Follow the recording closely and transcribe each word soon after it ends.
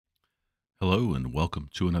Hello and welcome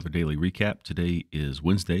to another daily recap. Today is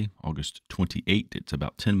Wednesday, August 28th. It's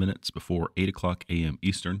about 10 minutes before 8 o'clock a.m.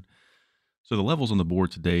 Eastern. So the levels on the board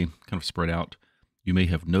today kind of spread out. You may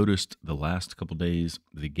have noticed the last couple days,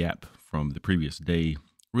 the gap from the previous day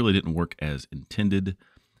really didn't work as intended.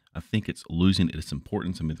 I think it's losing its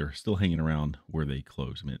importance. I mean, they're still hanging around where they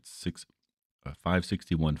close. I mean, it's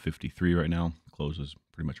 561.53 right now. Closes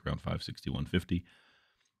pretty much around 561.50.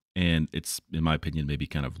 And it's, in my opinion, maybe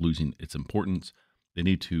kind of losing its importance. They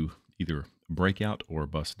need to either break out or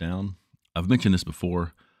bust down. I've mentioned this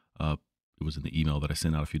before. It was in the email that I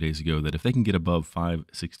sent out a few days ago that if they can get above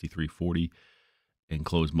 563.40 and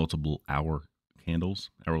close multiple hourly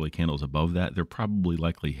candles above that, they're probably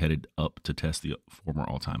likely headed up to test the former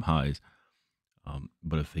all-time highs.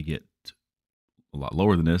 But if they get a lot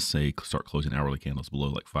lower than this, say start closing hourly candles below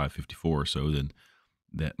like 554 or so, then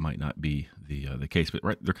that might not be the case. But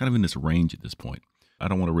right, they're kind of in this range at this point. I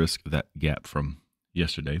don't want to risk that gap from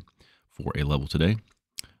yesterday for a level today.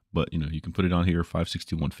 But, you can put it on here,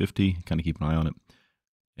 561.50, kind of keep an eye on it.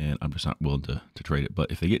 And I'm just not willing to trade it.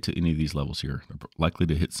 But if they get to any of these levels here, they're likely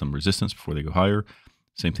to hit some resistance before they go higher.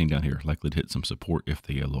 Same thing down here, likely to hit some support if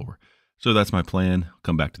they go lower. So that's my plan. I'll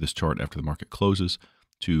come back to this chart after the market closes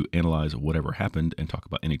to analyze whatever happened and talk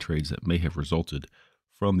about any trades that may have resulted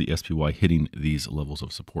from the SPY hitting these levels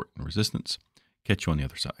of support and resistance. Catch you on the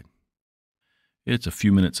other side. It's a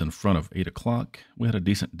few minutes in front of 8 o'clock. We had a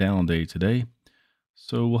decent down day today,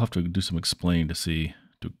 so we'll have to do some explaining to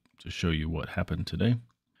show you what happened today.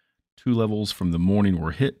 Two levels from the morning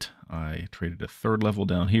were hit. I traded a third level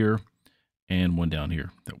down here and one down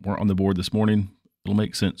here that weren't on the board this morning. It'll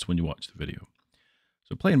make sense when you watch the video.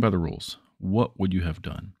 So playing by the rules, what would you have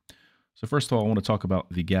done? So first of all, I want to talk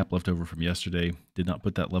about the gap left over from yesterday. Did not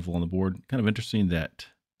put that level on the board. Kind of interesting that,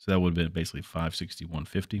 so that would have been basically 561.50.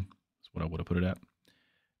 That's what I would have put it at.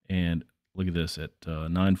 And look at this, at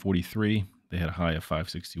 9:43, they had a high of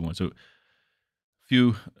 561. So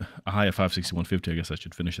a high of 561.50, I guess I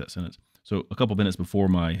should finish that sentence. So a couple minutes before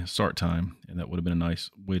my start time, and that would have been a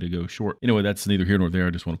nice way to go short. Anyway, that's neither here nor there.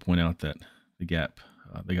 I just want to point out that the gap,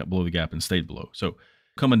 they got below the gap and stayed below. So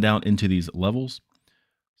coming down into these levels,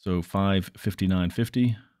 so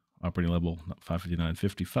 559.50, operating level, not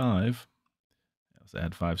 559.55. Let's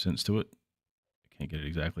add 5 cents to it. I can't get it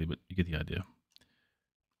exactly, but you get the idea.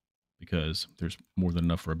 Because there's more than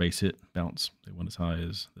enough for a base hit bounce. They went as high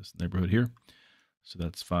as this neighborhood here. So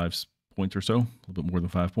that's 5 points or so, a little bit more than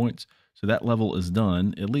 5 points. So that level is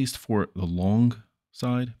done, at least for the long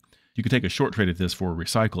side. You could take a short trade at this for a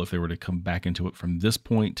recycle if they were to come back into it from this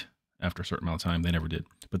point after a certain amount of time. They never did.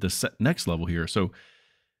 But the next level here, so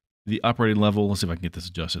the operating level, let's see if I can get this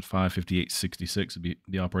adjusted, 558.66 would be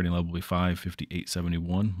the operating level, will be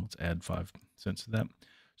 558.71. Let's add 5 cents to that.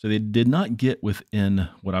 So they did not get within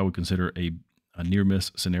what I would consider a near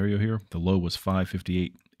miss scenario here. The low was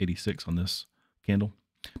 558.86 on this candle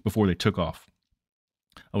before they took off.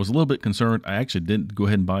 I was a little bit concerned. I actually didn't go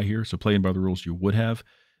ahead and buy here. So playing by the rules you would have.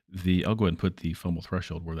 I'll go ahead and put the fumble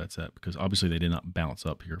threshold where that's at, because obviously they did not bounce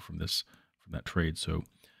up here from that trade. So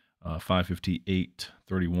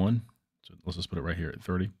 558.31. So let's just put it right here at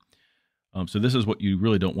 30. So this is what you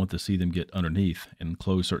really don't want to see them get underneath and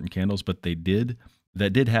close certain candles, but they did.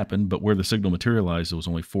 That did happen, but where the signal materialized, it was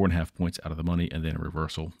only 4.5 points out of the money and then a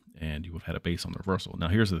reversal, and you would have had a base on the reversal. Now,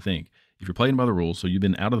 here's the thing. If you're playing by the rules, so you've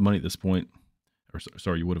been out of the money at this point, or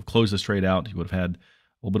sorry, you would have closed this trade out. You would have had a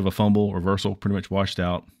little bit of a fumble, reversal, pretty much washed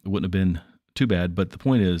out. It wouldn't have been too bad, but the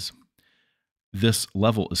point is, this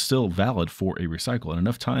level is still valid for a recycle, and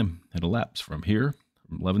enough time had elapsed from here,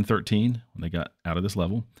 from 11:13, when they got out of this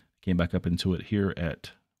level, came back up into it here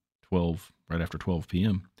at 12, right after 12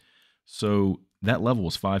 p.m. So that level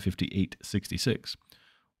was 558.66.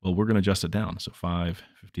 Well, we're going to adjust it down. So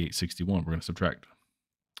 558.61, we're going to subtract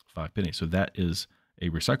 5 pennies. So that is a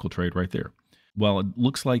recycle trade right there. While it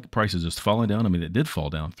looks like price is just falling down, I mean, it did fall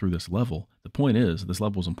down through this level. The point is, this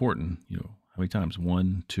level is important. How many times?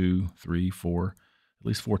 1, 2, 3, 4, at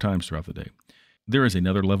least 4 times throughout the day. There is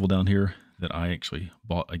another level down here that I actually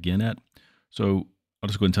bought again at. So I'll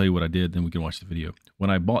just go ahead and tell you what I did, then we can watch the video. When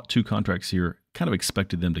I bought 2 contracts here, kind of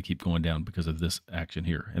expected them to keep going down because of this action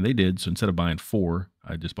here. And they did. So instead of buying 4,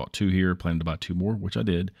 I just bought 2 here, planning to buy 2 more, which I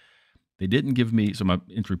did. They didn't give me, so my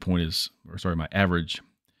entry point is, my average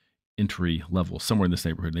entry level somewhere in this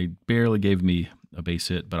neighborhood. They barely gave me a base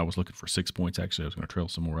hit, but I was looking for 6 points. Actually, I was going to trail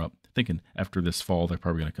some more up, thinking after this fall, they're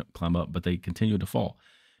probably going to climb up, but they continued to fall.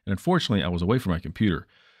 And unfortunately, I was away from my computer.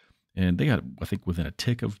 And they got, I think, within a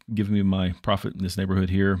tick of giving me my profit in this neighborhood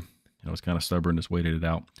here. And I was kind of stubborn, just waited it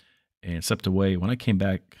out and stepped away. When I came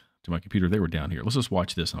back to my computer, they were down here. Let's just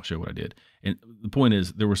watch this and I'll show you what I did. And the point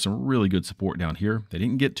is, there was some really good support down here. They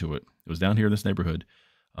didn't get to it. It was down here in this neighborhood.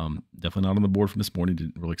 Definitely not on the board from this morning.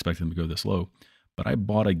 Didn't really expect them to go this low. But I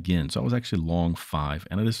bought again. So I was actually long 5,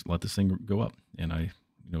 and I just let this thing go up. And I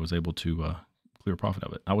was able to clear profit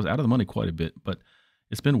of it. I was out of the money quite a bit, but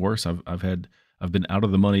it's been worse. I've been out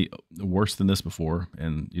of the money worse than this before,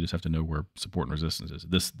 and you just have to know where support and resistance is.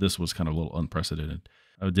 This was kind of a little unprecedented.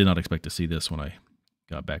 I did not expect to see this when I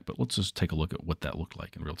got back, but let's just take a look at what that looked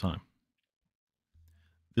like in real time.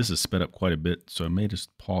 This is sped up quite a bit, so I may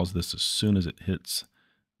just pause this as soon as it hits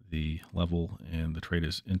the level and the trade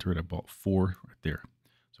is entered. I bought 4 right there.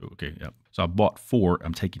 So, okay, yeah. So I bought 4.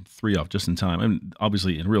 I'm taking 3 off just in time. And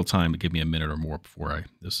obviously in real time, it gave me a minute or more before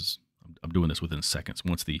I'm doing this within seconds.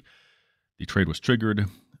 Once the trade was triggered,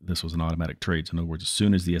 this was an automatic trade. So in other words, as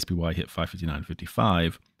soon as the SPY hit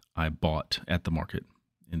 559.55, I bought at the market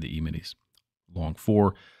in the E-minis. Long 4. I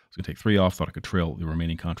was going to take 3 off. Thought I could trail the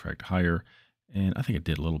remaining contract higher. And I think it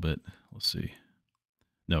did a little bit. Let's see.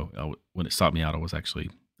 No, when it stopped me out, I was actually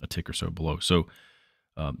a tick or so below. So,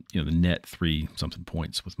 the net 3 something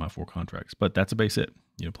points with my 4 contracts. But that's a base hit,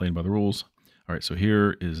 playing by the rules. All right, so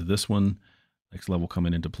here is this one. Next level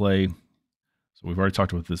coming into play. So we've already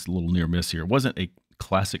talked about this little near miss here. It wasn't a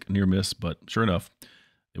classic near miss, but sure enough,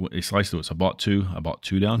 it sliced through it. So I bought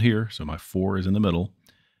 2 down here. So my 4 is in the middle.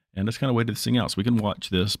 And just kind of waited this thing out. So we can watch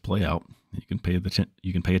this play out. You can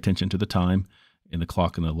pay attention to the time in the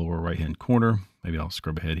clock in the lower right-hand corner. Maybe I'll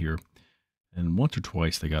scrub ahead here. And once or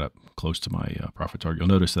twice they got up close to my profit target. You'll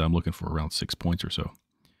notice that I'm looking for around 6 points or so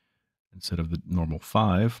instead of the normal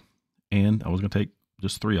 5. And I was going to take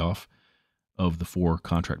just 3 off of the 4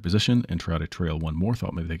 contract position and try to trail 1 more.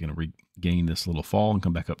 Thought maybe they can regain this little fall and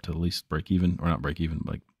come back up to at least break even, or not break even,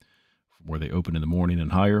 like where they open in the morning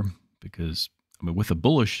and higher. Because with the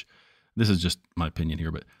bullish, this is just my opinion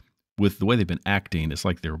here, but with the way they've been acting, it's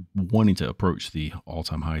like they're wanting to approach the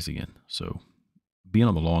all-time highs again. So being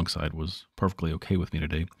on the long side was perfectly okay with me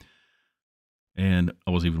today. And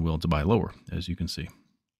I was even willing to buy lower, as you can see.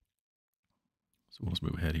 So let's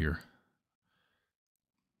move ahead here.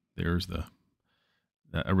 There's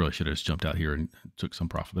I really should have just jumped out here and took some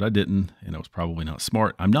profit, but I didn't, and it was probably not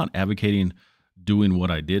smart. I'm not advocating doing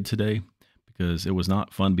what I did today because it was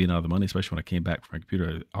not fun being out of the money, especially when I came back from my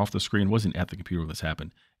computer. Off the screen, wasn't at the computer when this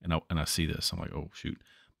happened, and I see this. I'm like, oh, shoot.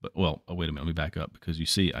 But, well, wait a minute, let me back up because you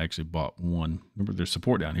see I actually bought 1. Remember, there's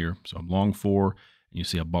support down here. So I'm long 4, and you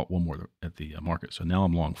see I bought 1 more at the market. So now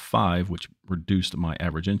I'm long 5, which reduced my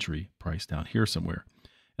average entry price down here somewhere.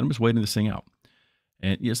 And I'm just waiting this thing out.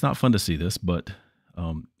 And yeah, it's not fun to see this, but,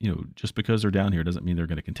 just because they're down here doesn't mean they're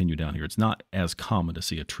going to continue down here. It's not as common to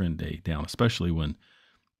see a trend day down, especially when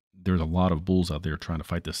there's a lot of bulls out there trying to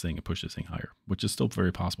fight this thing and push this thing higher, which is still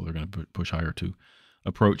very possible. They're going to push higher to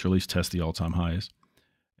approach or at least test the all-time highs.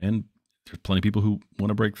 And there's plenty of people who want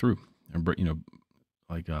to break through and break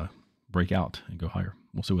out and go higher.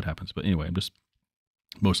 We'll see what happens. But anyway, I'm just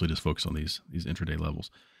mostly just focused on these intraday levels.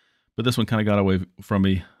 But this one kind of got away from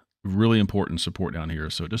me. Really important support down here.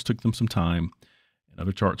 So it just took them some time. And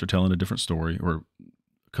other charts are telling a different story or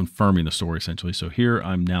confirming the story essentially. So here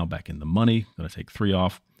I'm now back in the money. Going to take 3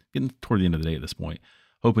 off, getting toward the end of the day at this point,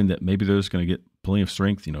 hoping that maybe they're just going to get plenty of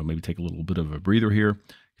strength, maybe take a little bit of a breather here.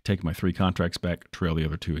 Take my 3 contracts back, trail the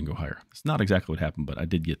other 2 and go higher. It's not exactly what happened, but I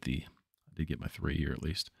did get my 3 here at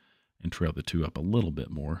least and trail the 2 up a little bit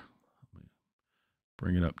more.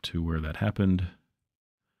 Bring it up to where that happened.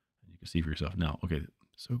 You can see for yourself now. Okay,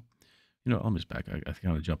 so, I'm just back. I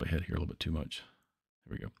kind of jump ahead here a little bit too much.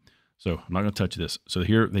 There we go. So I'm not going to touch this. So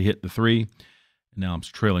here they hit the 3, and now I'm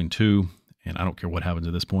trailing 2, and I don't care what happens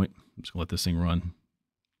at this point. I'm just going to let this thing run.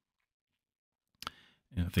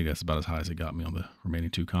 And I think that's about as high as it got me on the remaining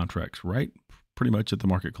 2 contracts, right pretty much at the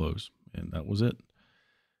market close. And that was it.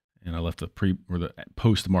 And I left the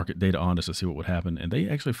post-market data on just to see what would happen. And they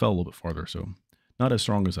actually fell a little bit farther. So not as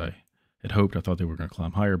strong as I had hoped. I thought they were going to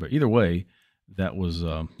climb higher. But either way, that was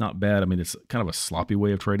not bad. I mean, it's kind of a sloppy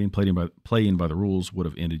way of trading. Playing by the rules would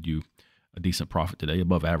have ended you a decent profit today,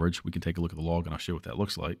 above average. We can take a look at the log, and I'll show you what that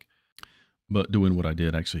looks like. But doing what I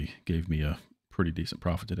did actually gave me a pretty decent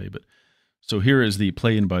profit today. But so here is the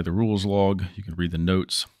playing by the rules log. You can read the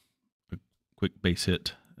notes. A quick base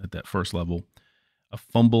hit at that first level. A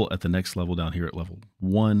fumble at the next level down here at level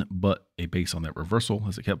 1, but a base on that reversal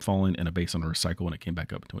as it kept falling, and a base on a recycle when it came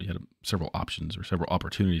back up until you had several options or several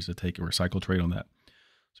opportunities to take a recycle trade on that.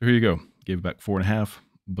 So here you go. Gave it back 4.5,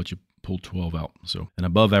 but you pulled 12 out. So an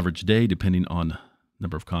above average day, depending on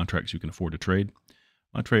number of contracts you can afford to trade.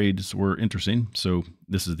 My trades were interesting. So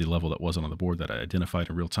this is the level that wasn't on the board that I identified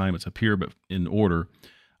in real time. It's up here, but in order,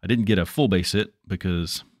 I didn't get a full base hit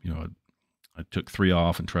because, I took 3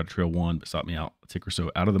 off and tried to trail 1, but stopped me out a tick or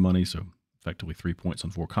so out of the money. So effectively 3 points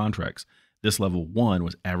on 4 contracts. This level 1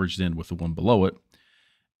 was averaged in with the one below it.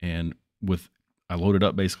 And I loaded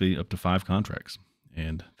up basically up to 5 contracts.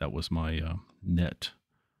 And that was my net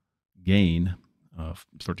gain of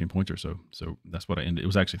 13 points or so. So that's what I ended. It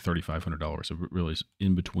was actually $3,500. So it really is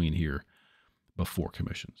in between here before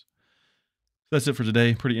commissions. So that's it for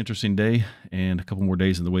today. Pretty interesting day and a couple more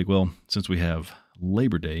days in the week. Well, since we have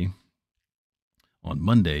Labor Day on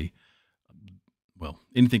Monday, well,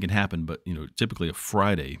 anything can happen, but typically a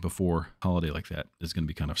Friday before holiday like that is going to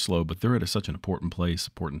be kind of slow, but they're at such an important place,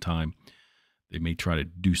 important time. They may try to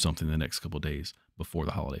do something the next couple of days before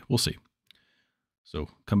the holiday. We'll see. So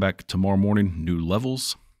come back tomorrow morning, new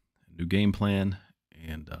levels, new game plan,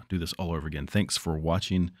 and do this all over again. Thanks for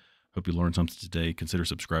watching. Hope you learned something today. Consider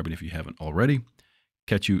subscribing if you haven't already.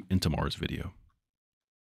 Catch you in tomorrow's video.